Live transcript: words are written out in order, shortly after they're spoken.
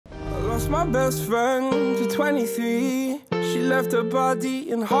my best friend to 23. She left her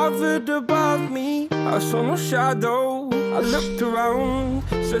body and hovered above me. I saw no shadow, I looked around,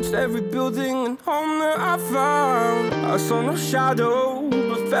 searched every building and home that I found. I saw no shadow,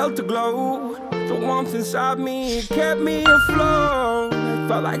 but felt a glow. The warmth inside me, it kept me afloat. It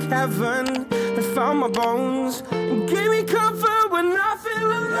felt like heaven had found my bones and gave me comfort when I feel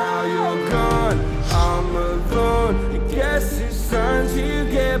alone. Now you're gone, I'm alone. I guess it's time to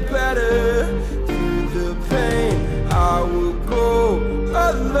get better. Through the pain, I will go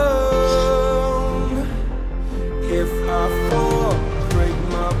alone. If I fall, break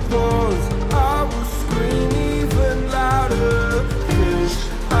my bones, I will scream even louder. 'Cause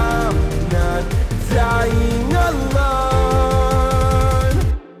I'm not dying alone.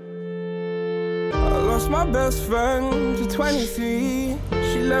 I lost my best friend to 23.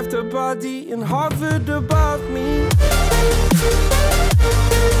 She left her body and hovered above me.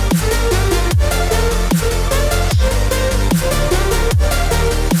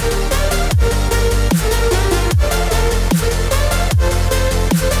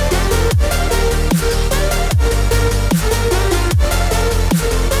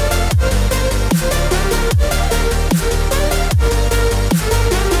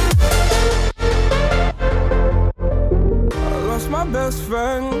 My best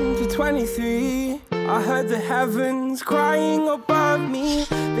friend to 23. I heard the heavens crying above me.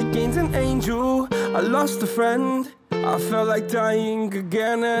 They gained an angel, I lost a friend. I felt like dying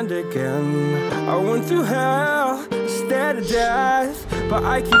again and again. I went through hell, stared at death, but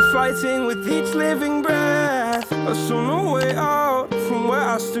I keep fighting with each living breath. I saw no way out from where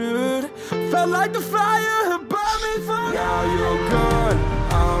I stood. Felt like the fire had burned me for. Now you're gone,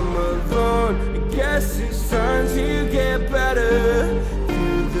 I'm alone. I guess it's time to get better.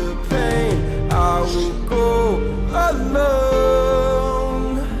 Through the pain, I will go alone.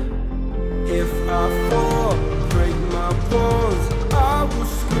 If I fall, break my bones, I will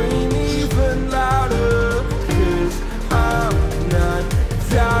scream even louder. 'Cause I'm not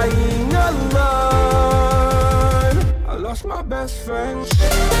dying alone. I lost my best friend.